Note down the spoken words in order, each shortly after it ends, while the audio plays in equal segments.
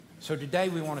So today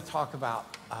we want to talk about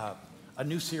a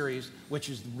new series, which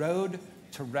is Road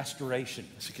to Restoration.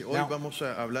 Así que hoy Now, vamos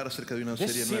a hablar acerca de una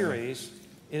this serie nueva. series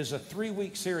is a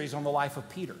 3-week series on the life of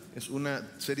Peter. Es una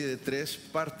serie de 3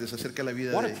 partes acerca de la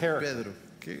vida What a de character. Pedro.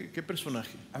 ¿Qué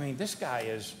personaje? I mean, this guy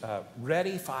is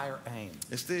ready, fire, aim.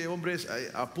 Este hombre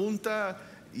apunta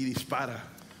y dispara.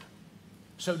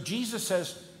 So Jesus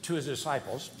says to his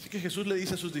disciples, Así que Jesús le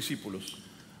dice a sus discípulos,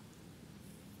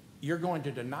 you're going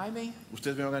to deny me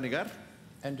ustedes me van a negar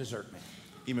and desert me.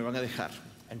 y me van a dejar.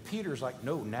 And Peter's like,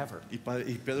 no, never. Y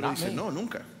Pedro Not dice, me. no,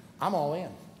 nunca. I'm all in.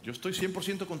 Yo estoy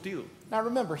 100% contigo. Now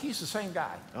remember, he's the same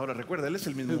guy Ahora recuerda, él es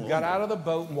el mismo who got out hombre of the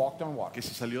boat and walked on water. que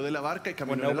se salió de la barca y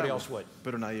When caminó en el nobody agua, else would.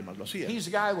 pero nadie más lo hacía. He's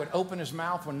the guy who would open his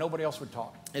mouth when nobody else would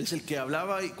talk. Él es el que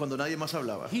hablaba y cuando nadie más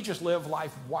hablaba. He just lived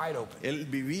life wide open. Él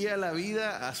vivía la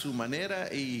vida a su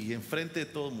manera y enfrente de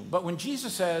todo el mundo. But when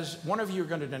Jesus says, one of you are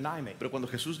going to deny me, Pero cuando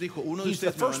Jesús dijo, uno de he's the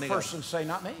ustedes me va a first negar, person to say,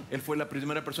 not me. él fue la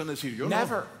primera persona en decir, yo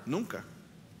Never. no, nunca.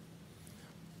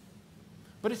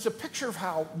 But it's a picture of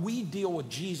how we deal with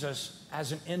Jesus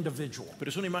as an individual. Pero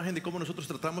es una imagen de cómo nosotros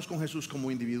tratamos con Jesús como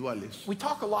individuales. We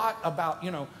talk a lot about,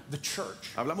 the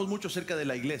church. Hablamos mucho acerca de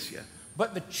la iglesia,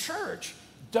 But the church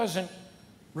doesn't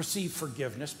receive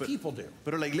forgiveness. People do.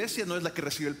 pero la iglesia no es la que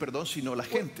recibe el perdón, sino la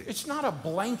gente. It's not a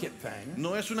blanket thing.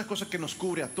 No es una cosa que nos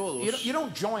cubre a todos. You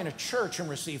don't join a church and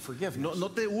receive forgiveness. No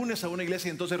te unes a una iglesia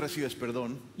y entonces recibes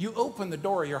perdón. You open the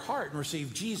door of your heart and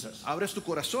receive Jesus. Abres tu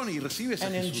corazón y recibes a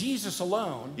And in Jesús. Jesus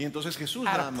alone, Y entonces Jesús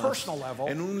at nada a más, personal level,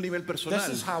 en un nivel personal, this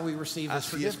is how we receive His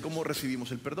así es forgiveness. como recibimos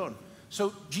el perdón.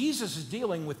 So Jesus is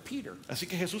dealing with Peter. Así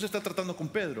que Jesús está tratando con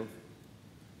Pedro.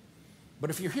 But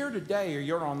if you're here today or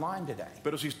you're online today,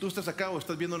 Pero si tú estás acá o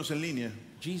estás viéndonos en línea,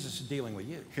 Jesus is dealing with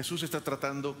you. Jesús está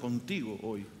tratando contigo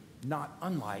hoy. Not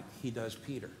unlike He does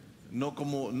Peter. No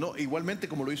igualmente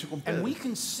como lo hizo con And Pedro. we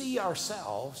can see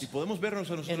ourselves Y podemos vernos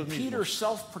a in nosotros Peter's mismos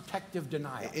self-protective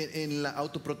denial. en la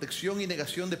autoprotección y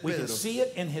negación de We can Pedro. see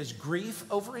it in his grief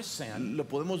over his sin Lo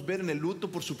podemos ver en el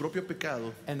luto por su propio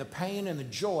pecado, and the pain and the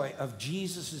joy of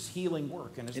Jesus' healing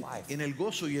work in his life. en el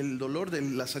gozo y el dolor de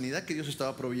la sanidad que Dios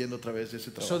estaba proveyendo a través de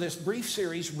ese So trabajo. this brief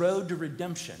series, Road to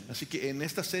Redemption, Así que en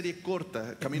esta serie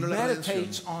corta, Camino a la Redención,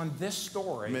 meditates on this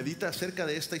story, medita acerca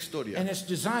de esta historia and it's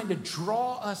designed to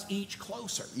draw us each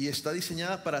closer y está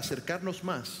diseñada para acercarnos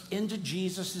más into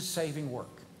Jesus' saving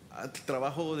work al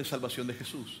trabajo de salvación de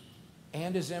Jesús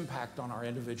and his impact on our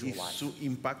individual y life. su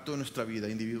impacto en nuestra vida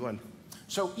individual.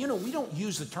 So, we don't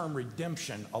use the term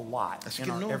redemption a lot Así in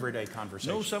que our no everyday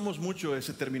conversation. usamos mucho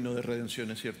ese término de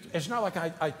redención, es cierto. It's not like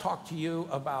I talk to you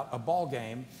about a ball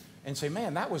game and say,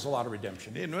 man, that was a lot of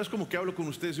redemption. No es como que hablo con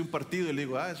ustedes de un partido y le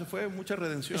digo, eso fue mucha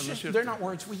redención, It's ¿no es just, they're cierto? not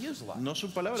words we use a lot. No son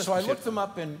palabras So I que looked cierto. them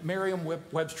up in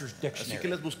Merriam-Webster's Así que dictionary.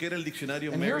 las busqué en el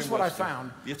diccionario And here's what I Merriam-Webster.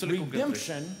 found. Y esto es lo que encontré.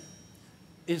 Redemption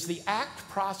is the act,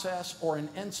 process, or an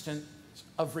instance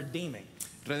of redeeming,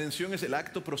 Redención es el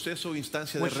acto, proceso o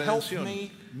instancia de which helped redención.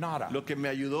 me nada. Lo que me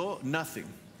ayudó, nothing.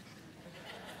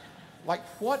 Like,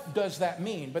 what does that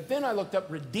mean? But then I looked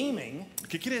up redeeming,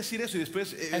 ¿Qué quiere decir eso? Y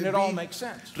después and it vi all makes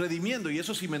sense. redimiendo, y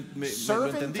eso sí me lo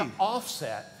Serving entendí. to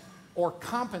offset or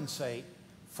compensate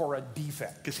for a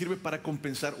defect. Que sirve para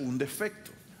compensar un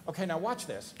defecto. Okay, now watch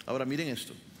this. Ahora miren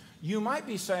esto. You might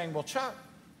be saying, well, Chuck,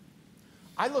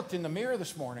 I looked in the mirror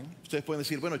this morning Ustedes pueden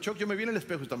decir, bueno, Chuck, yo me vi en el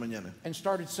espejo esta mañana and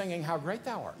started singing How Great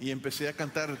Thou Art. y empecé a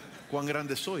cantar cuán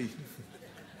grande soy.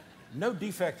 No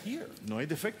defect here. No hay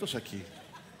defectos aquí.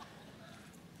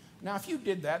 Now, if you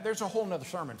did that, there's a whole nother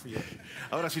sermon for you.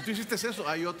 Ahora, si tú hiciste eso,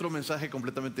 hay otro mensaje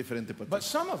completamente diferente para But ti.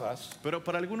 some of us Pero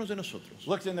para algunos de nosotros,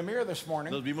 looked in the mirror this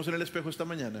morning nos vimos en el espejo esta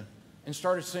mañana and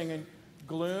started singing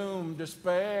gloom,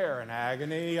 despair, and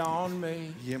agony on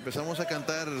me. y empezamos a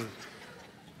cantar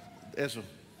eso.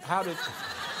 How did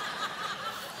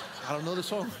I don't know the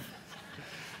song.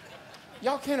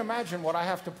 y'all can't imagine what I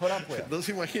have to put up with? No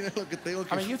se imaginan lo que tengo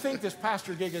que I mean, you think this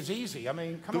pastor gig is easy. I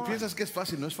mean, come Tú on. piensas que es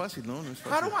fácil, no es fácil, no es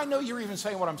How do fácil. I know you're even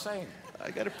saying what I'm saying?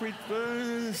 I gotta preach.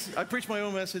 I preach my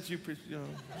own message. You preach,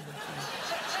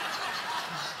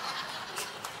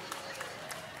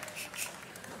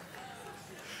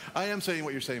 I am saying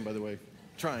what you're saying, by the way.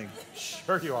 Trying.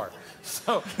 Sure you are.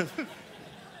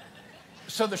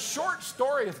 So the short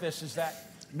story of this is that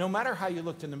no matter how you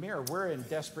looked in the mirror, we're in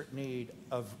desperate need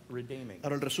of redeeming.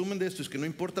 Ahora, el resumen de esto es que no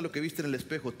importa lo que viste en el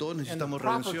espejo, todos In the necesitamos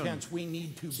proper redención tense, we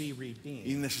need to be y redeemed.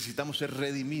 necesitamos ser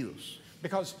redimidos,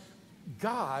 Because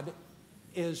God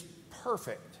is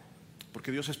perfect,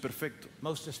 porque Dios es perfecto,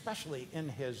 most especially in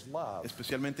His love.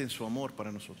 especialmente en su amor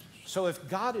para nosotros. So if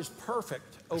God is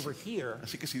perfect over here,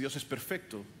 Así que si Dios es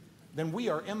perfecto, then we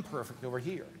are imperfect over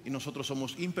here. y nosotros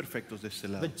somos imperfectos de este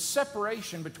lado. The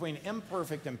separation between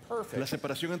imperfect and La perfect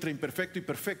separación entre imperfecto y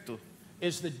perfecto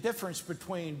is the difference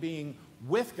between being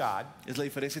with God es la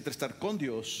diferencia entre estar con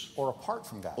Dios or apart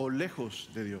from God. o lejos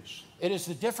de Dios. It is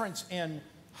the difference in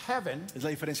heaven Es la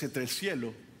diferencia entre el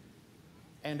cielo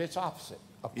and its opposite,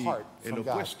 y apart el from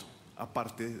God. opuesto,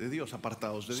 aparte de Dios,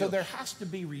 apartados de So there Dios. has to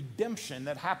be redemption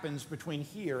that happens between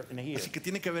here and here. Así que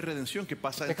tiene que haber redención que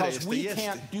pasa entre Because este we y este.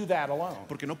 can't do that alone.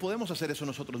 Porque no podemos hacer eso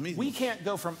nosotros We mismos. can't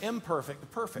go from imperfect to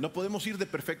perfect. No podemos ir de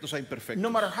perfectos a imperfectos. No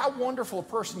matter how wonderful a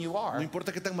person you No are,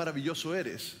 importa qué tan maravilloso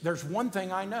eres. there's one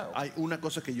thing I know. Hay una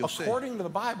cosa que yo sé. According to the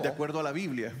De Bible, acuerdo a la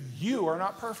Biblia, you are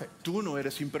not perfect. tú no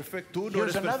eres imperfecto. Tú no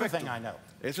Here's eres another perfecto. thing I know.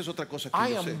 Esa es otra cosa que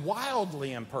I yo sé. am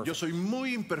wildly Yo imperfect. soy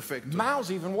muy imperfecto.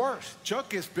 Mao's even worse.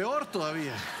 Chuck es peor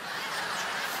todavía.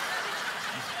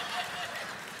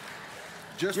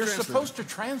 Just You're translate. supposed to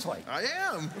translate. I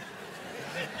am.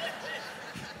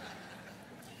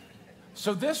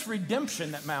 So this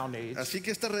redemption that Mao needs Así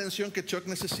que esta redención que Chuck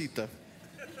necesita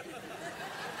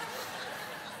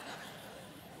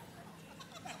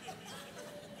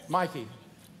Mikey.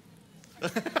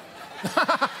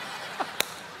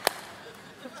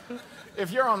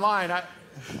 If you're online,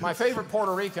 my favorite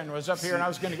Puerto Rican was up here, and I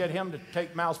was going to get him to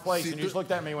take Mao's place, Si and he tú- just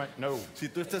looked at me and went, no. Si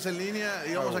tú estás en línea,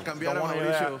 íbamos No, a cambiar a don't want any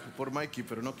of Mauricio por Mikey,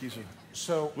 pero no quiso.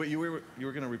 So, Wait, you were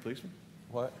going to replace me?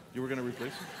 what? You were going to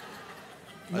replace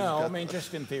me? No, I got- mean,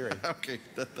 just in theory. Okay,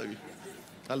 está bien.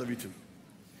 I love you too.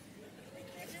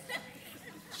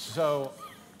 So,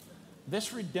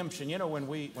 this redemption, you know,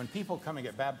 when people come and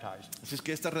get baptized, Así es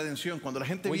que esta redención, cuando la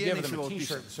gente we viene give y se them a bautiza,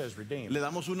 T-shirt that says redeemed, le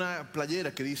damos una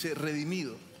playera que dice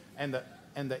redimido.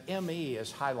 and the ME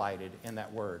is highlighted in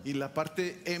that word. Y la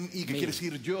parte MI, que Me. quiere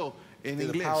decir yo en Through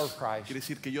the inglés, power of Christ. quiere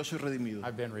decir que yo soy redimido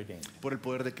I've been redeemed. por el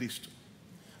poder de Cristo.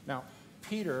 Now,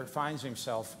 Peter finds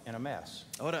himself in a mess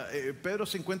Ahora, Pedro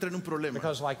se encuentra en un problema,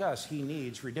 because, like us, he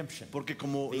needs redemption. porque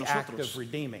como The act nosotros, of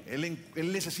redeeming.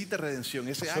 él necesita redención,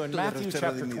 ese So in acto de Matthew ser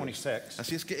chapter redimido. 26,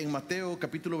 Así es que en Mateo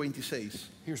capítulo 26,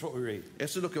 here's what we read.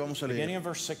 esto es lo que vamos a Beginning leer, in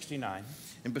verse 69,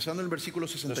 empezando en el versículo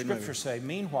the 69. scriptures say,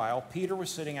 Meanwhile, Peter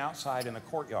was sitting outside in the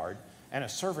courtyard, and a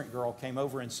servant girl came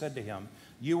over and said to him,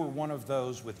 You were one of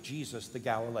those with Jesus the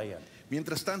Galilean.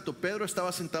 Mientras tanto, Pedro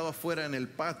estaba sentado afuera en el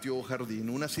patio o jardín.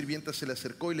 Una sirvienta se le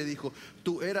acercó y le dijo,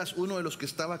 tú eras uno de los que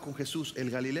estaba con Jesús, el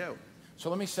Galileo. So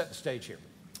let me set the stage here.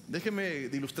 Déjenme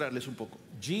de ilustrarles un poco.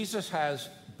 Jesus has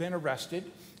been arrested.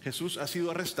 Jesús ha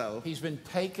sido arrestado, He's been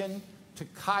taken to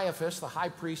Caiaphas, the high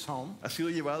priest's home. ha sido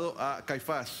llevado a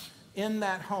Caifás. In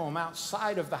that home,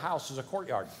 outside of the house, is a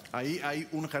courtyard. Ahí hay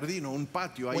un jardín o un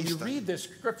patio, ahí When you está. read this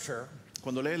scripture,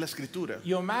 Cuando lees la escritura,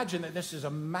 you imagine that this is a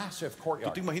massive tú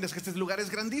courtyard. te imaginas que este lugar es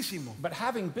grandísimo. But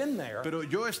having been there, Pero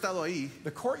yo he estado ahí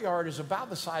the courtyard is about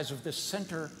the size of this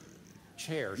center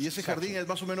chair. y ese jardín es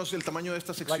más o menos el tamaño de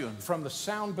esta sección. Like from the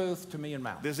sound booth to me and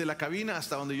Mal. Desde la cabina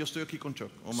hasta donde yo estoy aquí con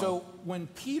Chuck. o Mau. So when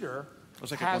Peter O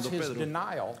sea que has cuando his Pedro,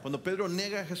 denial, cuando Pedro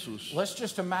nega a Jesús, let's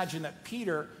just imagine that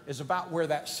Peter is about where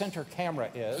that center camera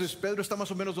is, entonces Pedro está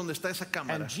más o menos donde está esa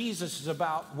cámara. and Jesus is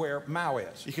about where Mao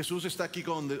is. Y Jesús está aquí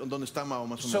donde está Mao,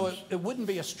 más o So menos. it wouldn't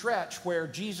be a stretch where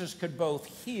Jesus could both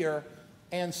hear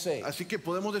and see. Así que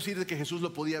podemos decir de que Jesús lo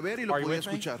podía ver y lo Are you podía with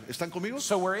me? escuchar. ¿Están conmigo?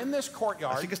 So we're in this Así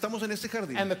courtyard, que estamos en este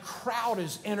jardín. and the crowd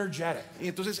is energetic Y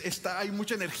entonces hay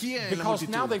mucha energía en la because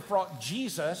now multitud. they've brought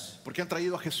Jesus, Porque han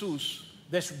traído a Jesús,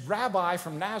 this rabbi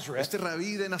from Nazareth, este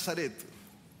rabí de Nazaret,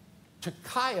 to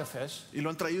Caiaphas y lo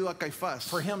han traído a Caifás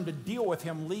for him to deal with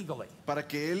him legally. para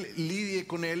que él lidie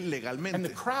con él And the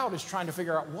legalmente. crowd is trying to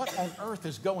figure out what on earth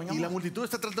is going Y la on. multitud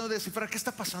está tratando de descifrar qué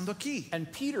está pasando aquí. And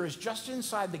Peter is just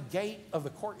inside the gate of the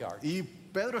courtyard. Y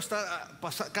Pedro está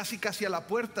casi a la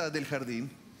puerta del jardín.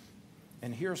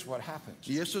 And here's what happens.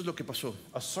 Y eso es lo que pasó.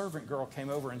 A servant girl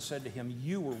came over and said to him,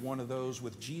 You were one of those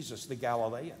with Jesus the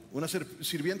Galilean. Una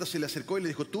sirvienta se le acercó y le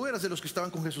dijo, tú eras de los que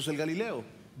estaban con Jesús el Galileo.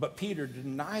 But Peter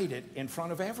denied it in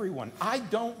front of everyone. I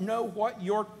don't know what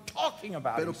you're talking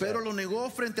about. Pero he said. Pedro lo negó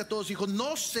frente a todos. Dijo,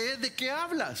 no sé de qué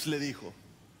hablas, le dijo.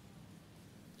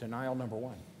 Denial number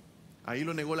one. Ahí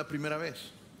lo negó la primera vez.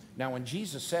 Now, when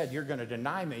Jesus said, You're going to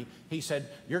deny me, he said,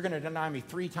 You're going to deny me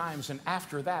 3 times, and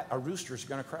after that, a rooster's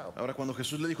going to crow. Ahora cuando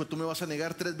Jesús le dijo, tú me vas a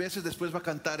negar 3 veces, después va a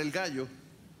cantar el gallo.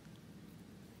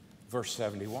 Verse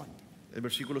 71. El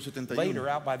versículo 71. Later,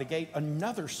 out by the gate,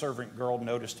 another servant girl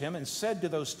noticed him and said to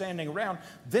those standing around,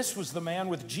 This was the man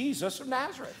with Jesus of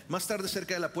Nazareth. Más tarde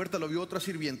cerca de la puerta lo vio otra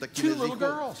sirvienta quien Two les little dijo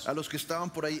girls. a los que estaban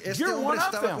por ahí, este You're hombre one of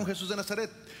estaba them. con Jesús de Nazaret.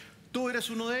 Tú eres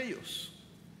uno de ellos.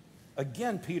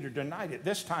 Again, Peter denied it,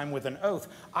 this time with an oath.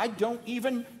 I don't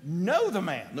even know the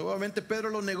man. Nuevamente Pedro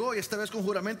lo negó y esta vez con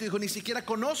juramento dijo, ni siquiera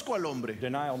conozco al hombre.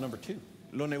 Denial number 2.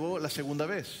 Lo negó la segunda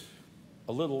vez.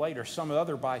 A little later, some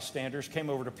other bystanders came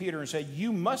over to Peter and said,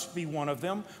 you must be one of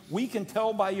them. We can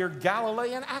tell by your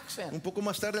Galilean accent. Un poco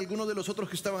más tarde, algunos de los otros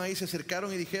que estaban ahí se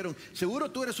acercaron y dijeron, seguro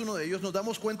tú eres uno de ellos, nos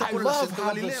damos cuenta I por el love acento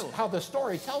galileo. how the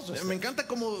story tells us Me this. encanta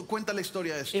cómo cuenta la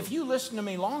historia esto. If you listen to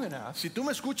me long enough, Si tú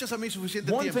me escuchas a mí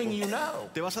suficiente one tiempo, thing you know,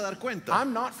 te vas a dar cuenta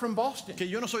I'm not from Boston. que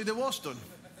yo no soy de Boston.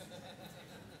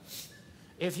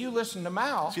 If you listen to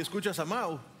Mao, Si escuchas a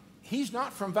Mau, he's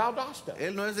not from Valdosta.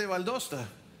 él no es de Valdosta.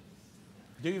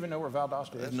 Do you even know where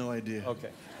Valdosta I have is? no idea.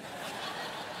 Okay.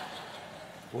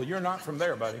 Well, you're not from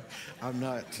there, buddy. I'm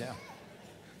not. Yeah.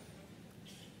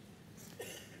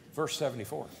 Verse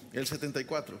 74. El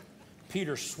 74.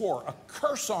 Peter swore, a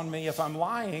curse on me if I'm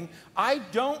lying. I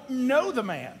don't know the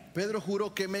man. Pedro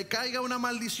juró que me caiga una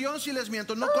maldición si les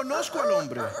miento. No conozco al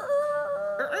hombre.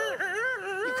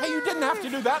 Okay, you didn't have to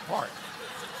do that part.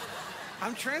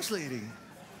 I'm translating.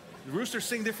 The roosters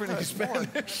sing different in That's more.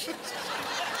 Spanish.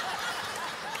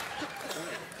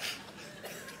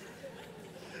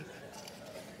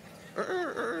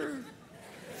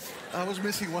 I was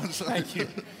missing one side. Thank you.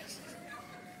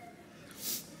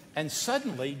 And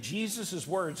suddenly, Jesus'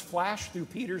 words flashed through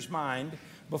Peter's mind.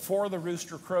 Before the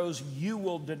rooster crows, you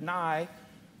will deny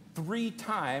 3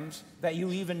 times that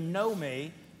you even know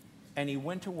me. And he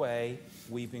went away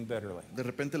weeping bitterly. De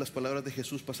repente las palabras de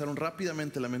Jesús pasaron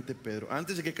rápidamente a la mente de Pedro.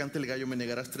 Antes de que cante el gallo me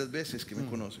negarás 3 veces que me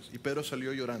conoces. Y Pedro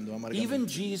salió llorando amargamente. Even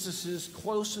Jesus'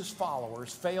 closest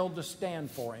followers failed to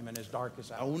stand for him in his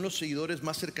darkest hour. Aún los seguidores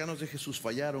más cercanos de Jesús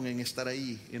fallaron en estar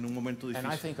ahí en un momento And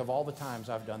I difícil. think of all the times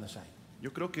I've done the same.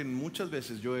 Yo creo que muchas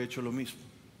veces yo he hecho lo mismo.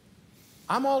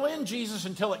 I'm all in Jesus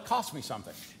until it costs me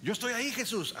something. Yo estoy ahí,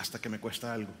 Jesús, hasta que me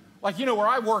cuesta algo. Like, you know, where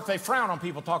I work, they frown on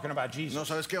people talking about Jesus. No,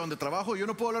 ¿sabes qué? Donde trabajo yo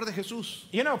no puedo hablar de Jesús.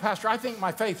 You know, Pastor, I think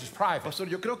my faith is private. Pastor,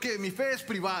 yo creo que mi fe es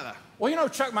privada. Well, you know,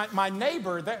 Chuck, my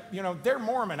neighbor, they're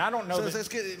Mormon. I don't know. ¿Sabes? That, Es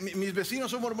que mis vecinos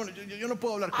son mormones. Yo no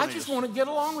puedo hablar I con just ellos. want to get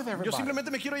along with Yo everybody.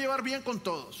 simplemente me quiero llevar bien con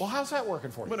todos. Well, how's that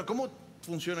working for you? Bueno, ¿cómo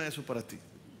funciona eso para ti?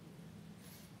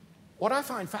 What I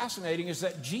find fascinating is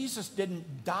that Jesus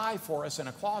didn't die for us in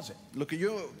a closet, Lo que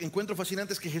yo encuentro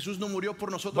fascinante es que Jesús no murió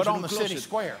por nosotros but en on un the city closet,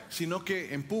 square. sino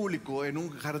que en público, en un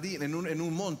jardín, en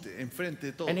un monte, enfrente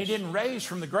de todos. And he didn't raise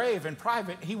from the grave in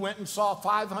private. He went and saw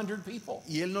 500 people.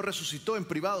 Y él no resucitó en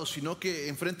privado, sino que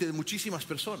enfrente de muchísimas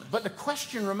personas. But the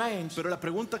question remains, Pero la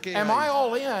pregunta que am I hay,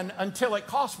 all in until it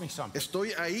costs me something?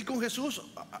 ¿estoy ahí con Jesús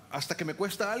hasta que me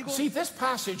cuesta algo? See, this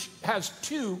passage has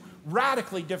 2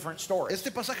 radically different stories.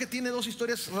 Este pasaje tiene 2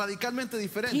 historias radicalmente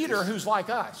diferentes. Peter, who's like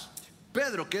us,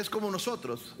 Pedro, que es como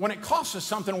nosotros, when it costs us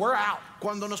something, we're out.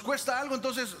 cuando nos cuesta algo,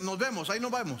 entonces nos vemos, ahí nos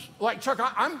vamos. Like Chuck,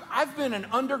 I've been an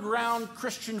underground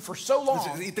Christian for so long.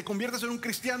 Y te conviertes en un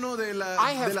cristiano de I la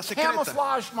have secreta,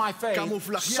 camouflaged my faith so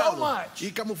camuflajeado. much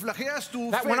Y camuflajeas tu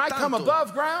that fe when I come tanto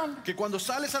above ground, que cuando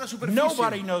sales a la superficie,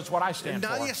 nobody knows what I stand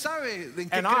nadie for. sabe de en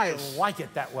qué And I crees. like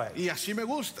it that way. Y así me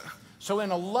gusta. So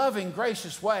in a loving,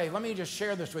 gracious way, let me just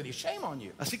share this with you. Shame on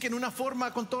you. Así que en una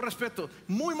forma, con todo respeto,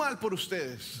 muy mal por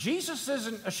ustedes. Jesus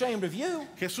isn't ashamed of you.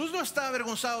 Jesús no está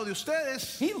avergonzado de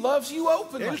ustedes. He loves you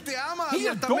openly. Él te ama He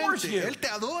adores abiertamente. you. Él te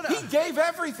adora. He gave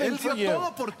everything Él for dio you.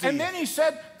 todo por ti. And then he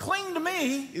said, cling to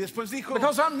me Y después dijo,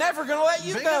 because I'm never going to let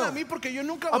you vengan a go. mí porque yo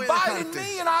nunca voy a Abide in dejarte.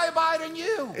 me and I abide in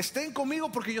you. Estén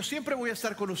conmigo porque yo siempre voy a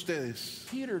estar con ustedes.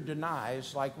 Peter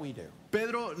denies like we do.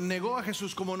 Pedro negó a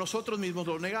Jesús como nosotros mismos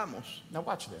lo negamos. Now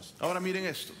watch this. Ahora miren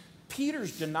esto.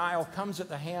 Peter's denial comes at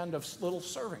the hand of little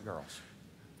servant girls.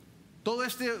 Todo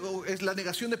es la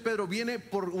negación de Pedro viene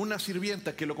por una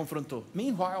sirvienta que lo confrontó.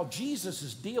 Meanwhile, Jesus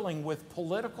is dealing with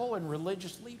political and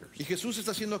religious leaders Y Jesús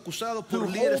está siendo acusado who por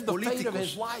líderes hold the fate of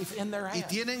his políticos life in their y hands.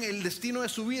 tienen el destino de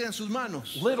su vida en sus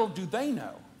manos. Little do they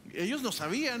know Ellos no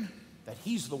sabían that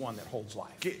he's the one that holds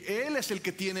life. que Él es el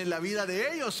que tiene la vida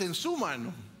de ellos en su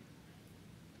mano.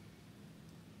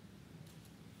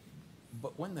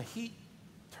 But when the heat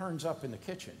turns up in the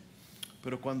kitchen,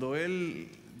 Pero cuando Él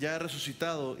ya ha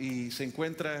resucitado y se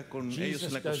encuentra con ellos en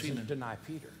Jesus la cocina, doesn't deny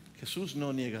Peter, Jesús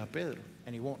no niega a Pedro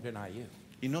and he won't deny you.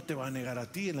 y no te va a negar a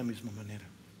ti en la misma manera.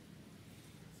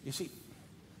 You see,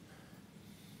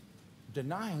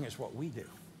 denying is what we do.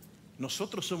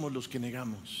 Nosotros somos los que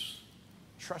negamos.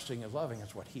 Trusting and loving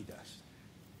is what he does.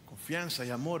 Confianza y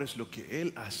amor es lo que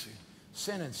Él hace.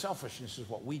 Sin and selfishness is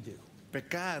what we do.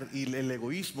 Pecar y el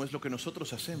egoísmo es lo que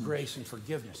nosotros hacemos. Grace and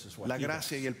forgiveness is what La he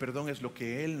gracia does. y el perdón es lo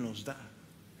que Él nos da.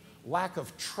 Lack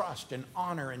of trust and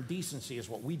honor and decency is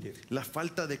what we do. La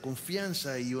falta de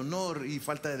confianza y honor y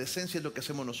falta de decencia es lo que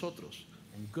hacemos nosotros.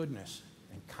 And goodness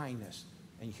and and kindness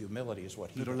and humility is what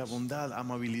he Pero la does. bondad,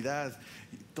 amabilidad,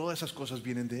 todas esas cosas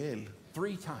vienen de Él.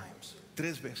 3 times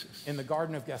 3 veces. in the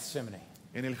Garden of Gethsemane,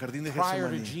 En el jardín de prior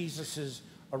to Getsemaní, Jesus'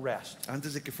 arrest,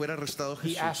 antes de que fuera arrestado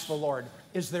he asked the Jesús, Lord,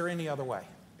 is there any other way?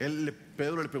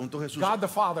 Pedro le preguntó a Jesús, God the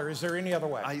Father, is there any other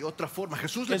way? ¿hay otra forma?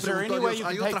 Jesús le Is there preguntó any way a Dios, you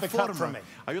 ¿hay can take otra the cup from forma? me?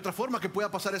 ¿Hay otra forma que pueda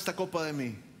pasar esta copa de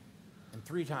mí? And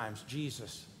 3 times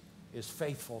Jesus is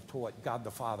faithful to what God the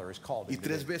Father has called Y him to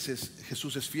 3 do. veces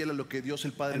Jesús es fiel a lo que Dios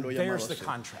el Padre And lo ha llamado there's a the hacer.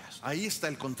 contrast. Ahí está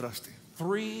el contraste.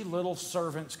 3 little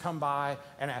servants come by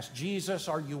and ask Jesus,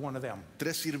 are you one of them?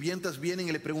 3 sirvientas vienen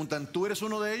y le preguntan, ¿tú eres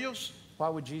uno de ellos? Why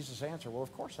would Jesus answer? Well,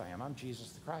 of course I am. I'm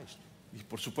Jesus the Christ. Y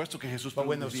por supuesto que Jesús But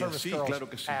when those diría, service sí, girls claro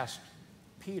que sí. asked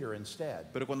Peter instead,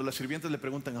 Pero cuando las sirvientas le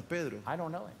preguntan a Pedro, I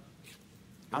don't know him.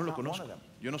 yo I'm no lo not one conozco, of them.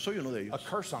 yo no soy uno de A ellos.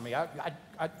 curse on me.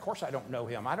 Of course I don't know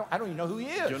him. I don't even know who he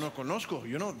Yo is. no conozco,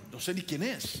 yo no sé ni quién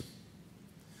es.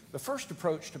 The first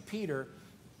approach to Peter,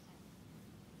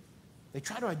 they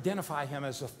try to identify him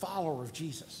as a follower of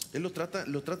Jesus. Lo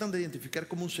tratan de identificar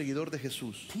como un seguidor de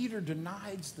Jesús. Peter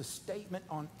denies the statement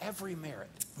on every merit.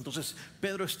 Entonces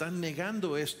Pedro está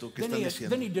negando esto que Then están he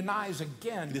diciendo. denies Y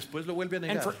again. después lo vuelve a And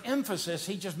negar. for emphasis,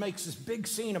 he just makes this big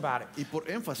scene about it. Y por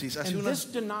énfasis hace And una this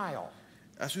denial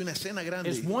escena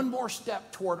is grande. one more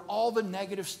step toward all the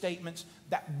negative statements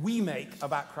that we make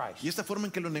about Y Christ. esta forma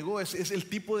en que lo negó es el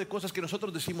tipo de cosas que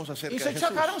nosotros decimos You acerca say, de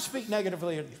Chuck, I don't Jesús. speak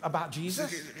negatively about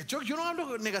Jesus. Chuck, yo no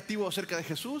hablo negativo acerca de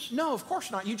Jesús. No, of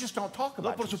course not. You just don't talk No,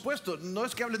 about por Jesus. supuesto, no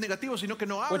es que hables negativo, sino que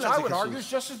no Which hablas I de would argue is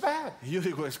Jesús. just as bad. Y yo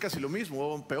digo, es casi lo mismo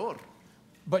o peor.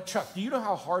 But Chuck, do you know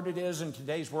how hard it is in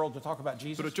today's world to talk about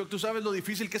Jesus? Pero Chuck, ¿tú sabes lo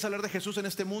difícil que es hablar de Jesús en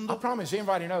este I mundo? promise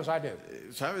anybody knows I do.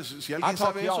 ¿Sabes? Si I alguien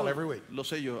talk sabe to y'all eso, every week. lo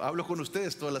sé yo. Hablo con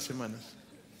ustedes todas las semanas.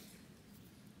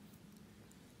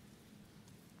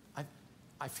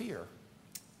 I fear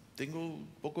Tengo un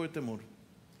poco de temor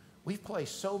we've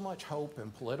placed so much hope in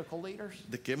political leaders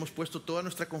de que hemos puesto toda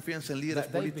nuestra confianza en líderes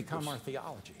that they've políticos, become our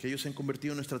theology. que ellos se han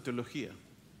convertido en nuestra teología.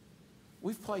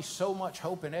 We've placed so much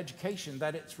hope in education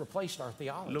that it's replaced our Lo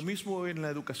theology. mismo en la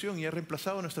educación y ha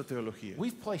reemplazado nuestra teología.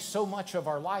 We've placed so much of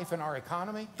our life and our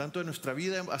economy Tanto en nuestra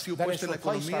vida ha sido that puesta it's en la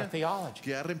replaced our economía theology.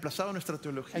 que ha reemplazado nuestra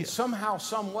teología. And somehow,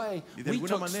 some way, Y de we alguna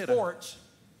took manera- sports,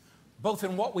 both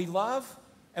in what we love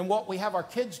and what we have our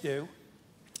kids do,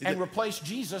 Y and de- replaced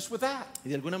Jesus with that. Y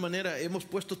de alguna manera hemos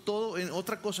puesto todo en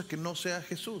otra cosa que no sea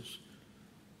Jesús.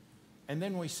 And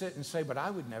then we sit and say, but I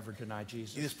would never deny Y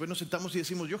Jesus. después nos sentamos y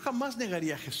decimos, yo jamás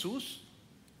negaría a Jesús.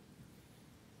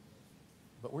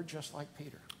 But we're just like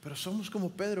Peter. Pero somos como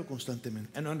Pedro constantemente.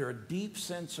 And under a deep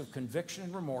sense of conviction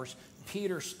and remorse,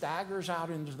 Peter staggers out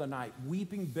into the night,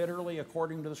 weeping bitterly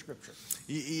according to the scripture.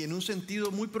 Y en un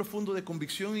sentido muy profundo de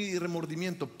convicción y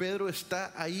remordimiento, Pedro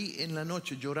está ahí en la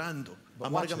noche llorando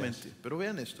But watch amargamente. this. Pero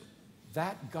vean esto,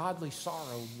 That godly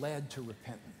sorrow led to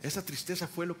repentance. esa tristeza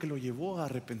fue lo que lo llevó a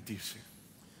arrepentirse.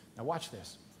 Now watch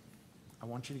this. I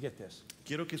want you to get this.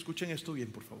 Quiero que escuchen esto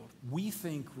bien, por favor. We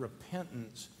think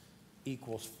repentance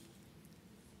equals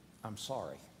I'm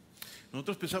sorry.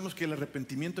 Nosotros pensamos que el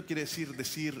arrepentimiento quiere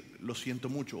decir lo siento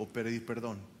mucho o pedir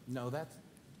perdón. No, that's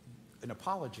an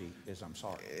apology is I'm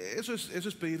sorry. Eso es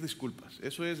pedir disculpas.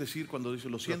 Eso es decir, cuando dice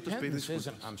lo siento es pedir Repentance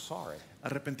isn't disculpas. I'm sorry.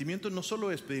 Arrepentimiento no solo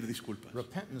es pedir disculpas.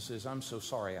 Repentance is I'm so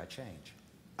sorry I change.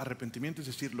 Arrepentimiento es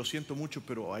decir, lo siento mucho,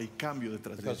 pero hay cambio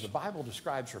detrás de Because the eso. Bible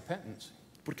describes repentance.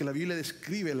 Porque la Biblia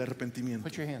describe el arrepentimiento.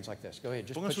 Put your hands like this. Go ahead.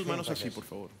 Just Pongan put sus your hands manos like así, this. por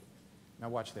favor. Now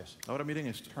watch this. Ahora miren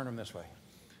esto. Turn them this way.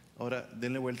 Ahora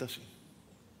denle vuelta así.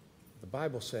 The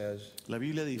Bible says La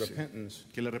Biblia dice repentance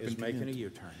que el is making a arrepentimiento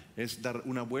U-turn. es dar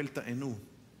una vuelta en U.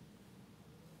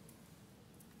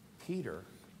 Peter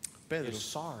Pedro is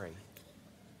sorry,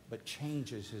 but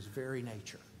changes his very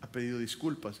nature. ha pedido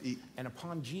disculpas y And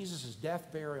upon Jesus'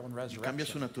 death, burial, and cambia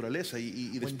su resurrection, naturaleza.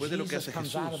 Y When después de lo que Jesus hace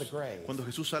comes out of the Jesús, grave, cuando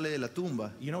Jesús sale de la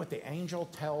tumba, you know what the angel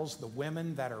tells the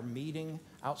women that are meeting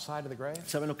outside of the grave?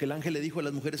 ¿saben lo que el ángel le dijo a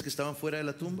las mujeres que estaban fuera de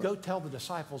la tumba? Go tell the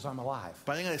disciples I'm alive.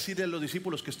 Vayan a decirle a los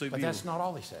discípulos que estoy But vivo. that's not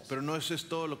all he says. Pero no eso es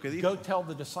todo lo que Go dijo. tell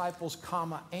the disciples,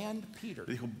 comma, and Peter,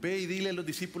 Le dijo, ve y dile a los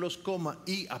discípulos, coma,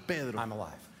 y a Pedro, I'm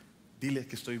alive. dile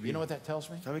que estoy You know vivo. what that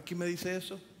tells me? ¿Sabe quién me dice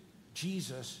eso?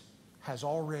 Jesus has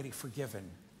already forgiven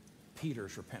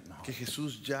Peter's repentant heart. Que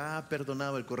Jesús ya ha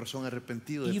perdonado el corazón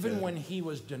arrepentido de Even Pedro. when he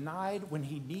was denied, when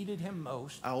he needed him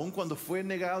most, Aun cuando fue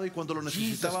negado y cuando lo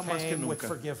Jesus necesitaba más que came with nunca.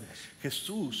 forgiveness.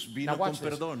 Jesús Now vino con watch this.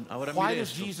 perdón. Ahora Why mire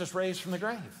does esto. Jesus raise from the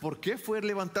grave? ¿Por qué fue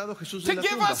levantado Jesús To de la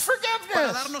give tumba? us forgiveness.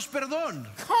 Para darnos perdón.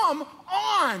 Come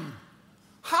on!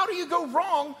 How do you go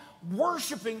wrong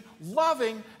worshiping,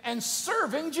 loving, and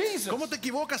serving Jesus? ¿Cómo te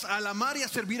equivocas al amar y a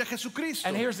servir a Jesucristo?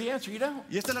 And here's the answer: you don't.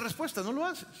 Y esta es la respuesta, no lo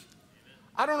haces.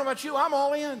 I don't know about you, I'm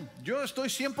all in. Yo estoy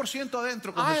 100%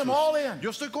 adentro con I am Jesús. all in. Yo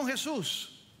estoy con Jesús.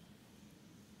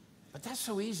 But that's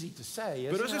so easy to say,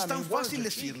 isn't Pero eso it? es I tan mean, words fácil are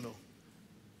cheap. decirlo.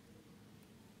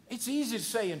 It's easy to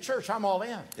say in church, I'm all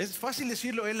in. Es fácil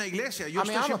decirlo en la iglesia. Yo I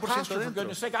mean, estoy I'm a 100% pastor, for adentro.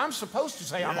 goodness sake. I'm supposed to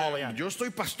say I'm all in. Yo estoy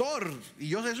pastor y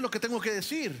yo es lo que tengo que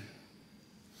decir.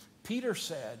 Peter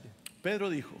said Pedro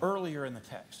dijo, earlier in the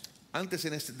text, antes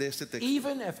de este texto,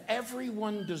 even if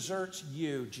everyone deserts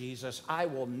you, Jesus, I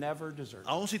will never desert you.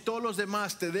 aun si todos los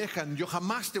demás te dejan, yo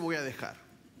jamás te voy a dejar.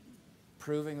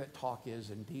 Proving that talk is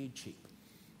indeed cheap.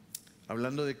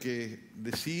 Hablando de que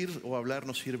decir o hablar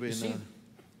no sirve You de see, nada.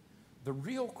 the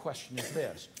real question is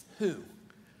this: who?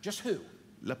 Just who,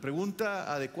 La pregunta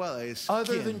adecuada es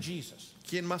other than ¿quién? Jesus,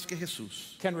 ¿Quién más que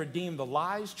Jesús can redeem the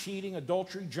lies, cheating,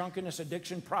 adultery, drunkenness,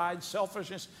 addiction, pride,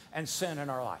 selfishness, and sin in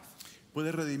our life?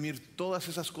 puede redimir todas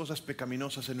esas cosas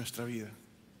pecaminosas en nuestra vida?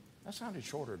 That sounded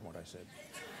shorter than what I said.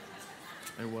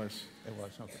 It was. It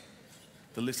was, okay.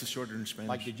 The list is shorter in Like,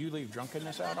 Spanish. did you leave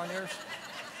drunkenness out on yours?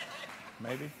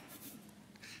 Maybe?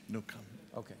 No comment.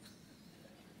 Okay.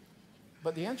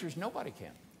 But the answer is nobody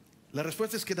can. La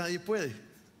respuesta es que nadie puede.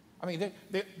 I mean,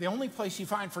 the only place you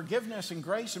find forgiveness and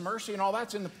grace and mercy and all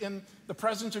that's in the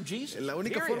presence of Jesus. La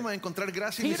única Period. forma de encontrar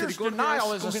gracia y Peter's misericordia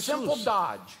denial es is con a simple Jesús.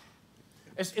 dodge.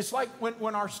 It's like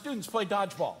when our students play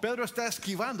dodgeball. Pedro está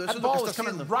esquivando, eso That es lo que ball está is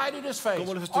coming haciendo. right at his face.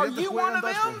 Como los Are estudiantes you one of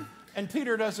juegan them? dodgeball. And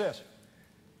Peter does this.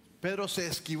 Pedro se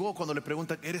esquivó cuando le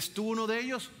preguntan, ¿eres tú uno de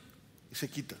ellos? Y se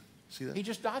quita. ¿Sí da? He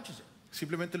just dodges it.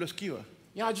 Simplemente lo esquiva.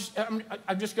 You know,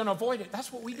 I'm just going to avoid it.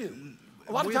 That's what we do.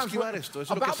 A lot of Voy a times, esquivar esto, eso es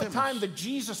lo que about the hacemos. time the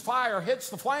Jesus fire hits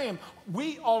the flame,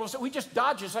 we all of a sudden we just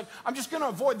dodge it. It's like, I'm just going to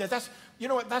avoid that. That's, you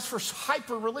know what? That's for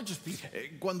hyper religious people.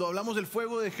 Cuando hablamos del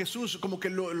fuego de Jesús, como que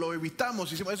lo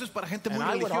evitamos. Y decimos, eso es para gente muy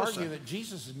And I would religiosa. argue that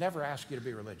Jesus has never asked you to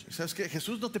be religious. ¿Sabes qué?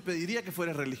 Jesús no te pediría que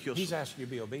fueras religioso. He's asked you to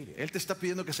be obedient. Él te está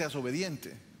pidiendo que seas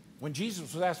obediente. When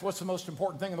Jesus was asked, what's the most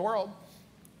important thing in the world?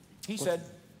 He said,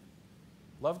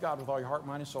 love God with all your heart,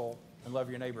 mind, and soul, and love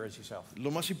your neighbor as yourself.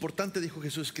 Lo más importante, dijo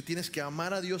Jesús, es que tienes que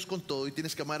amar a Dios con todo y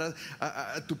tienes que amar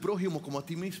a tu prójimo como a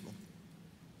ti mismo.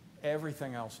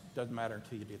 Everything else doesn't matter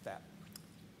until you do that.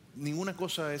 Ninguna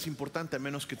cosa es importante a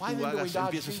menos que tú Why then do we hagas,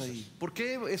 dodge empieces ahí. Jesus? ¿Por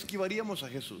qué esquivaríamos a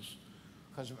Jesús?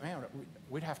 Because, man,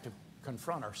 we'd have to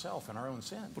confront ourselves and our own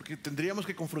sin. Porque tendríamos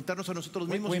que confrontarnos a nosotros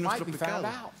We- mismos we y nuestro might be found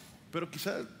pecado. out. Pero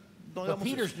quizá no But hagamos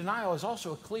Peter's eso. denial is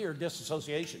also a clear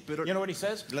disassociation. Pero You know what he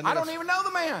says? la I don't negación- even know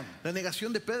the man. La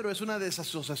negación de Pedro es una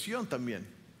desasociación también.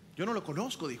 Yo no lo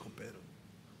conozco, dijo Pedro.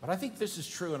 But I think this is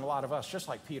true in a lot of us, just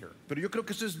like Peter. Pero yo creo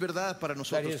que esto es verdad para That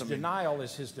nosotros his también. denial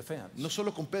is his defense. No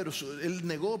solo con Pedro, él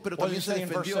negó, pero What does también he se say in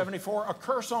verse defendió. 74? A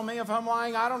curse on me if I'm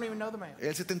lying. I don't even know the man.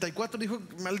 El 74 dijo,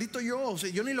 maldito yo, o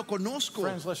sea, yo ni lo conozco.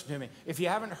 Friends, listen to me. If you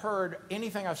haven't heard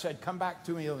anything I've said, come back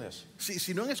to me on this.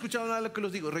 Si no han escuchado nada de lo que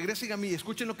les digo, regresen a mí,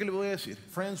 escuchen lo que les voy a decir.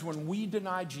 Friends, when we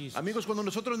deny Jesus, Amigos, cuando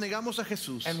nosotros negamos a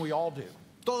Jesús, and we all do,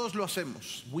 todos lo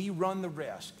hacemos. we run the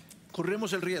risk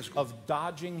Corremos el riesgo of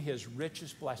dodging his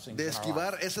richest blessings de in our life.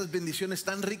 esquivar esas bendiciones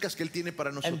tan ricas que Él tiene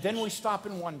para And then we nosotros. stop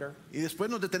and wonder, Y después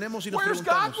nos detenemos y nos where's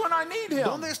God preguntamos, when I need him?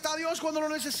 ¿dónde está Dios cuando lo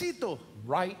necesito?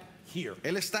 Right here,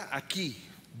 Él está aquí,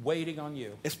 waiting on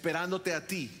you esperándote a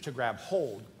ti, to grab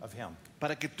hold of him.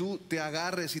 para que tú te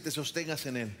agarres y te sostengas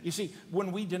en Él. You see,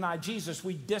 when we deny Jesus,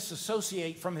 we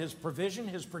disassociate from his provision,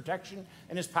 his protection,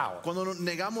 and his power. Cuando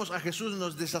negamos a Jesús,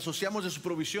 nos desasociamos de su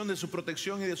provisión, de su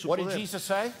protección y de su What did poder. Jesus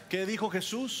say? ¿Qué dijo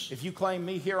Jesús? If you claim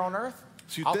me here on earth,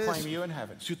 Si I'll ustedes, claim you in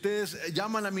heaven. si ustedes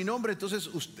llaman a mi nombre, entonces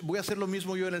voy a hacer lo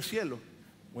mismo yo en el cielo.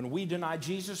 When we deny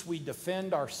Jesus, we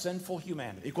defend our sinful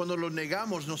humanity. Y cuando lo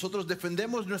negamos, nosotros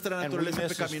defendemos nuestra And we naturaleza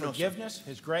miss his pecaminosa. forgiveness,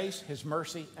 his grace, his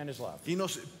mercy, and his love. Y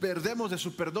nos perdemos de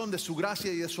su perdón, de su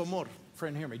gracia y de su amor.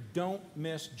 Friend, hear me. Don't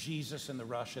miss Jesus in the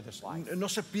rush of this life. No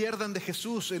se pierdan de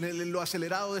Jesús en lo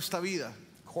acelerado de esta vida.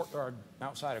 Courtyard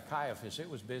outside of Caiaphas, it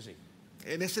was busy.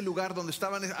 En ese lugar donde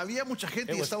estaban, había mucha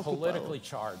gente It y was estaba politically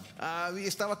ocupado. charged.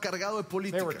 Estaba cargado de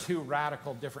There were política. two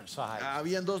radical different sides.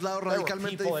 Habían dos lados There were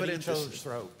radicalmente people at each diferentes. other's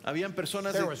throat. Habían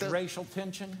personas There de was racial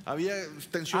tension. había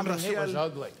tensión I mean, it was racial.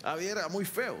 ugly. Era muy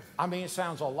feo. I mean, it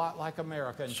sounds a lot like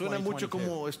America in Suena mucho 2022.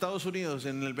 como Estados Unidos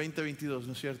en el 2022,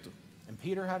 ¿no es cierto? And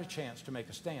Peter had a chance to make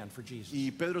a stand for Jesus.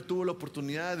 Y Pedro tuvo la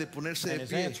oportunidad de ponerse And de his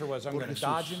pie answer was, I'm por going to Jesús.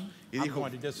 dodge him, Y I'm dijo,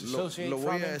 going to disassociate lo from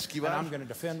voy him, a and esquivar, I'm going to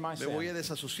defend my me voy a sin.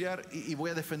 desasociar y voy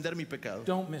a defender mi pecado.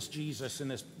 Don't miss Jesus in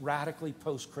this radically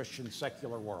post-Christian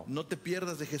secular world. No te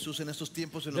pierdas de Jesús en estos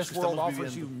tiempos en los This que world estamos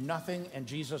offers you viviendo. nothing, and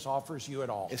Jesus offers you it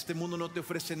all. Este mundo no te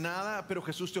ofrece nada, pero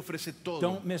Jesús te ofrece todo.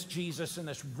 Don't miss Jesus in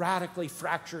this radically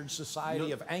fractured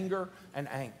society of anger and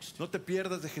angst. No te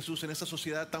pierdas de Jesús en esa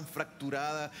sociedad tan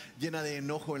fracturada, llena de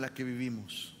enojo en la que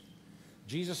vivimos.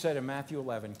 Jesus said in Matthew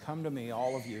 11, "Come to me,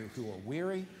 all of you who are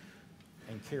weary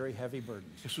and carry heavy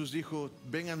burdens." Jesús dijo,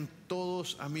 vengan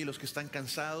todos a mí los que están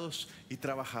cansados y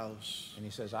trabajados, And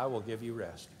he says, "I will give you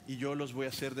rest." y yo los voy a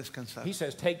hacer descansar. He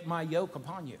says, "Take my yoke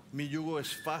upon you." Mi yugo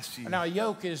es fácil. Now, a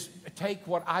yoke is take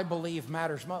what I believe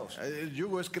matters most. El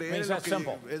yugo es creer Means en lo that's que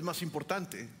simple. es más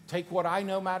importante. Take what I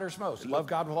know matters most. Love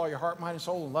God with all your heart, mind, and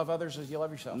soul, and love others as you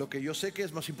love yourself. Lo que yo sé que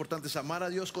es más importante es amar a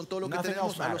Dios con todo lo que Nothing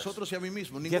tenemos, else a los matters. otros y a mí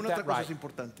mismo. Get Ninguna otra that cosa right. es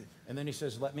importante. And then he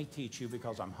says, "Let me teach you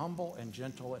because I'm humble and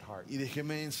gentle at heart." Y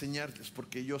déjeme enseñarles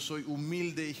porque yo soy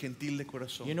humilde y gentil de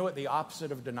corazón. You know what the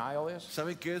opposite of denial is?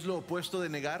 ¿Saben qué es lo opuesto de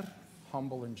negar?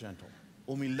 Humble and gentle.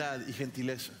 Humildad y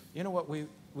gentileza. You know what we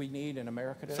need in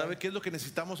America today? ¿Sabe qué es lo que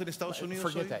necesitamos en Estados Unidos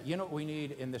Forget hoy? that. You know what we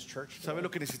need in this church today? ¿Sabe lo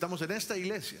que necesitamos en esta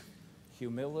iglesia?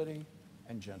 Humility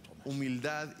and gentleness.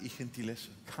 Humildad y gentileza.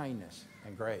 Kindness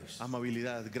and grace.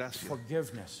 Amabilidad, gracia,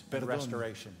 Forgiveness and perdón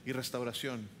restoration. y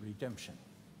restauración, Redemption.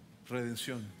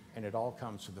 redención. And it all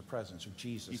comes through the presence of Y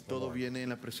Jesus the todo Lord. viene en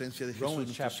la presencia de Jesús. Romans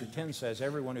nuestro chapter Señor. 10 says,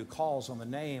 "Everyone who calls on the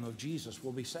name of Jesus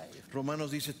will be saved."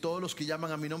 Romanos dice, todos los que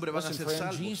llaman a mi nombre van a Listen, ser friend,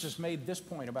 salvos. Jesus made this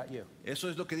point about you. Eso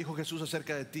es lo que dijo Jesús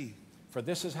acerca de ti. For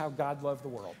this is how God loved the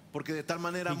world. Porque de tal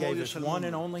manera He amó gave Dios his al one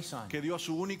and mundo only Son, que dio a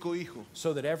su único hijo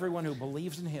so that everyone who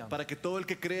believes in him para que todo el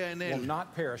que crea en will él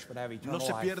not perish but have no eternal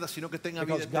se life. pierda, sino que tenga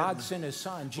vida Because God eterna. sent his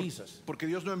Son, Jesus, Porque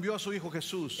Dios no envió a su hijo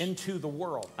Jesús into the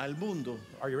world. al mundo.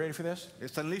 Are you ready for this?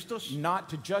 ¿Están listos? Not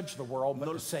to judge the world, but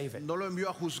No, to save it. no lo envió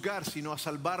a juzgar, sino a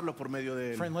salvarlo por medio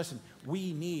de él. Friend, listen,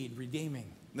 we need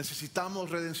redeeming. Necesitamos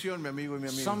redención, mi amigo y mi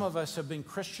Some amigo. of us have been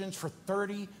Christians for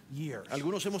 30 years.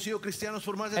 Algunos hemos sido cristianos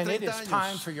por más de And it 30 is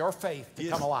time años. for your faith to Y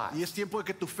come alive. es tiempo de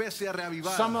que tu fe sea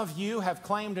reavivada. Some of you have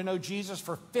claimed to know Jesus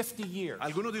for 50 years.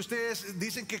 Algunos de ustedes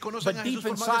dicen que conocen But a deep Jesús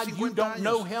por más inside, de you 50 don't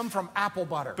know años. him from apple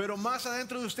butter. Pero más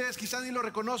adentro de ustedes quizás ni lo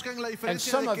reconozcan la And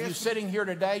diferencia some de of you queso. sitting here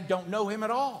today don't know him at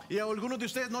all. Y algunos de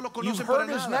ustedes no lo You've conocen para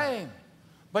heard his nada. name,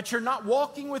 but you're not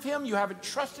walking with him, you haven't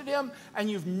trusted him, and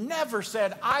you've never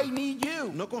said, "I need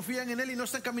you." No confían en él y no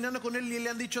están caminando con él y le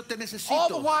han dicho te All the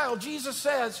necesito. while, Jesus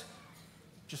says,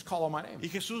 "Just call on my name." Y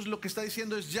Jesús lo que está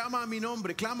diciendo es llama a mi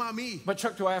nombre, clama a mí. But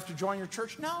Chuck, do I have to join your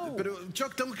church? No. Pero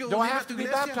Chuck, tengo que Do I unirme a have tu to be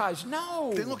iglesia. baptized?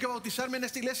 No. Tengo que bautizarme en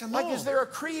esta iglesia. No. Like, is there a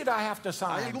creed I have to ¿Hay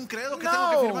sign? algún credo que tengo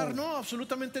que firmar? No. No,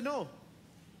 absolutamente no.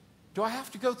 Do I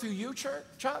have to go through you, Chuck?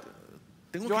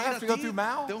 Tengo Do que I ir have a to go ti. through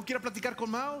Mao? Tengo que ir a platicar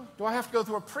con Mao. Do I have to go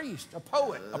through a priest, a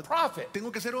poet, a prophet? Tengo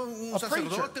que ser un A preacher.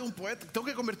 sacerdote, un poeta. Tengo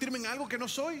que convertirme en algo que no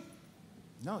soy.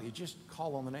 No, you just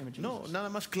call on the name of Jesus. No, nada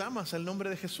más clamas al nombre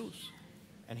de Jesús.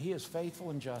 And he is faithful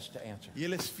and just to answer. Y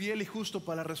Él es fiel y justo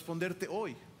para responderte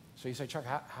hoy. So you say, "Chuck,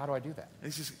 how do I do that?" Y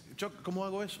dices, Chuck, ¿cómo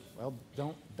hago eso? Well,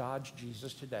 don't dodge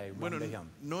Jesus today. Run Bueno, to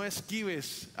him. no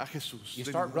esquives a Jesús. You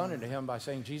De start ninguna running to manera. him by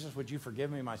saying, "Jesus, would you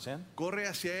forgive me my sin? Corre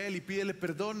hacia Él y pídele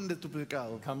perdón de tu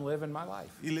pecado. Come live in my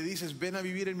life." Y le dices, ven a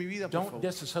vivir en mi vida, por Don't favor.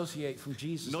 disassociate from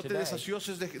Jesus No te today.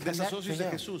 desasocies de Connect to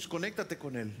him. Jesús. Conéctate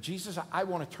con Él. Jesus, I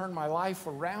want to turn my life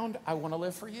around. I want to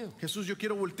live for you. Jesús, yo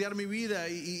quiero voltear mi vida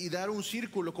y dar un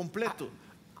círculo completo.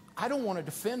 I don't want to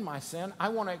defend my sin. I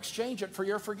want to exchange it for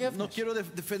your No forgiveness. quiero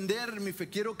defender mi fe,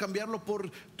 quiero cambiarlo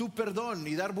por tu perdón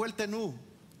y dar vuelta en U.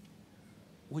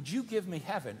 Would you give me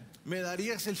heaven Me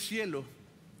darías el cielo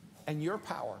and your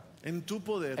power en tu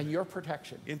poder, and your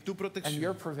protection en tu and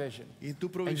your protección, provision y en tu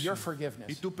and your provisión, forgiveness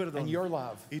y tu perdón, and your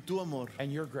love y tu amor,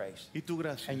 and your grace y tu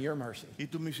gracia, and your mercy? y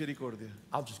tu misericordia.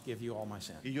 I'll just give you all my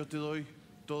sin. Y yo te doy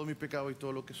todo mi pecado y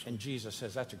todo lo que soy. And Jesus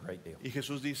says, that's a great deal. Y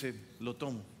Jesús dice, lo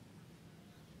tomo.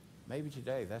 Maybe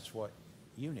today that's what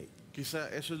you need.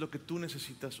 Quizá eso es lo que tú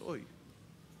necesitas hoy.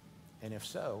 And if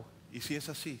so, Y si es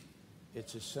así,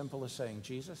 it's as simple as saying,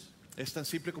 "Jesus, es tan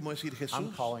simple como decir, I'm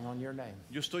Jesús, calling on your name,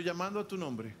 yo estoy llamando a tu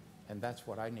nombre and that's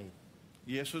what I need."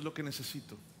 y eso es lo que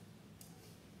necesito.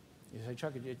 You say,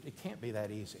 "Chuck, it can't be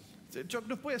that easy." Chuck,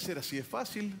 no puede ser así de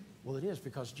fácil. Well, it is,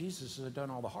 because Jesus has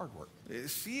done all the hard work.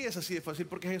 Sí es así de fácil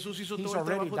porque Jesús hizo He's todo el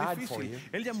already trabajo died for difícil. you.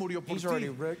 Él ya murió por He's ti. already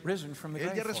risen from the Él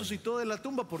ya grave for you. resucitó de la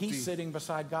tumba por ti. He's sitting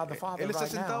beside God the Father Él está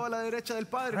right sentado now a la derecha del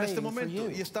Padre en praying este for momento you.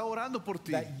 y está orando por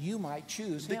ti. that you might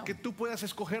choose De him. que tú puedas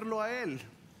escogerlo a Él.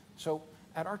 So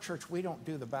at our church, we don't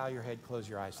do the bow your head, close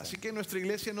your eyes Así thing. que en nuestra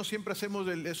iglesia no siempre hacemos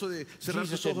eso de cerrar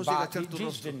Jesus tus didn't, ojos y buy, agachar tu Jesus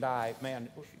rostro. didn't die, man,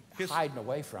 hiding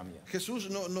away from you. Jesús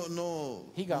no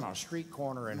He got on a street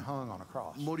corner and hung on a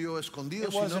cross. murió escondido,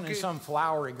 It sino wasn't in que some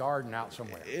flowery garden out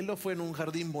somewhere. Él no fue en un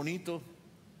jardín bonito,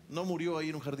 no murió ahí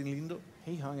en un jardín lindo.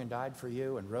 He hung and died for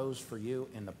you and rose for you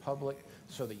in the public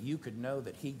so that you could know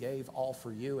that he gave all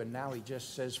for you, and now he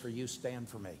just says for you, stand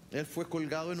for me. Él fue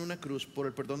colgado en una cruz por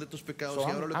el perdón de tus pecados So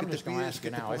y ahora lo que I'm te just going to pide es ask que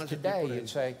you te now, if pongas en pie today por you'd Él.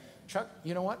 say, "Chuck,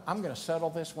 you know what? I'm going to settle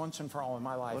this once and for all in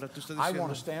my life. Ahora tú estás I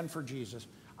want diciendo- to stand for Jesus.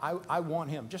 I want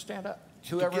him. Just stand up.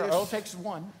 tú Whoever, quieres- all it takes is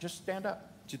one. Just stand up.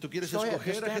 Si tú quieres Go ahead,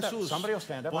 just escoger a stand up. Jesús, Somebody will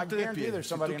stand up. I ponte de guarantee pie. there's Si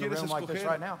somebody tú in the quieres room like this escoger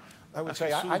right now. I would a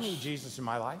say, I Jesús. need Jesus in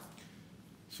my life.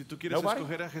 Si tú quieres Nobody?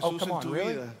 escoger a Oh, Jesús come en on, tu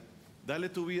really? vida, dale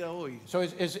tu vida hoy. So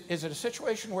is it a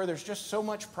situation where there's just so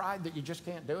much pride that you just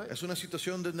can't do it? Es una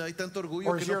situación donde hay tanto orgullo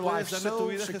Or que is no your puedes life darle tu so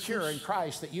vida a secure in Jesús.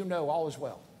 Christ that you know all is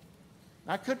well?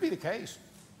 That could be the case.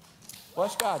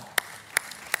 Bless God.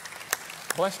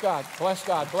 Bless God. Bless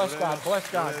God. Bless Gloria a God. Dios,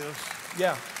 Bless God. gloria a Dios,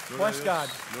 Yeah. gloria a Bless Dios, God.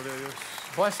 gloria a Dios,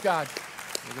 Bless God.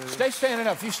 gloria a Dios. Stay standing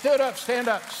up. If you stood up, stand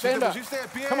up. Stand te up. pusiste de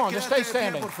pie, Come on, just quédate stay de pie,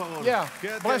 standing. por favor. Yeah.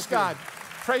 Quédate Bless de pie. God.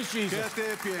 Praise Jesus. Quédate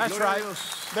de pie. That's Gloria a right.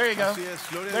 Dios. There you go. Así es.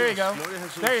 Gloria a There you Dios. go. Gloria a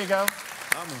Jesús. There you go.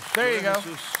 Vamos. There you Gloria a go.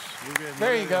 Jesús. Muy bien. There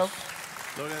Gloria you a go. Dios.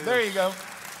 Gloria a There you Dios. go.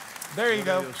 There you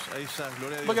Gloria a go. Dios. Ahí está.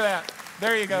 Gloria a Dios. Look at that.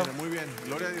 There you go. Mira, muy bien.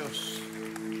 Gloria a Dios.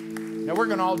 Now we're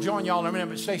going to all join y'all in a minute,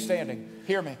 but stay standing.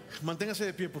 Hear me. Manténgase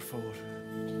de pie, por favor.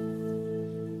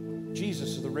 Jesus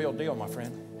is the real deal, my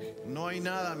friend. No hay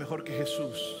nada mejor que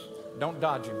Jesús. Don't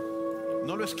dodge him.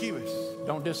 No lo esquives.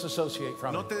 Don't disassociate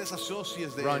from No him. te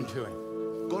desasocies de Run él. to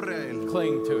him. Corre a él.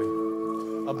 Cling to him.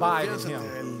 Abide in Afiánzate a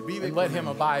él. him. Vive And let con him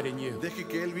él. abide in you. Deje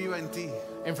que él viva en ti.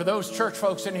 And for those church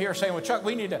folks in here saying, well, Chuck,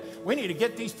 we need to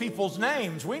get these people's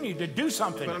names. We need to do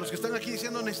something. Para los que están aquí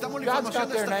diciendo, necesitamos la God's información got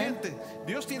de their esta name. gente.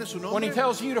 Dios tiene su When he nombre.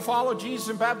 tells you to follow Jesus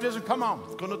in baptism, come on.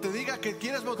 Cuando te diga que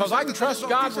quieres Because I bautizarte, can trust entonces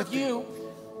God with bautízate. you.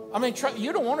 I mean,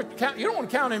 you don't want to count. You don't want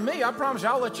to count in me. I promise you,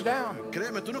 I'll let you down.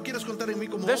 Créeme, tú no quieres contar en mí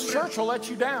como This hombre. church will let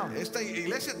you down. Esta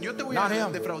iglesia, yo te voy Not a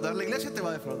him. defraudar. La iglesia te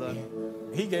va a defraudar.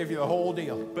 He gave you the whole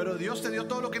deal. Pero Dios te dio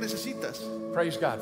todo lo que necesitas. Praise God.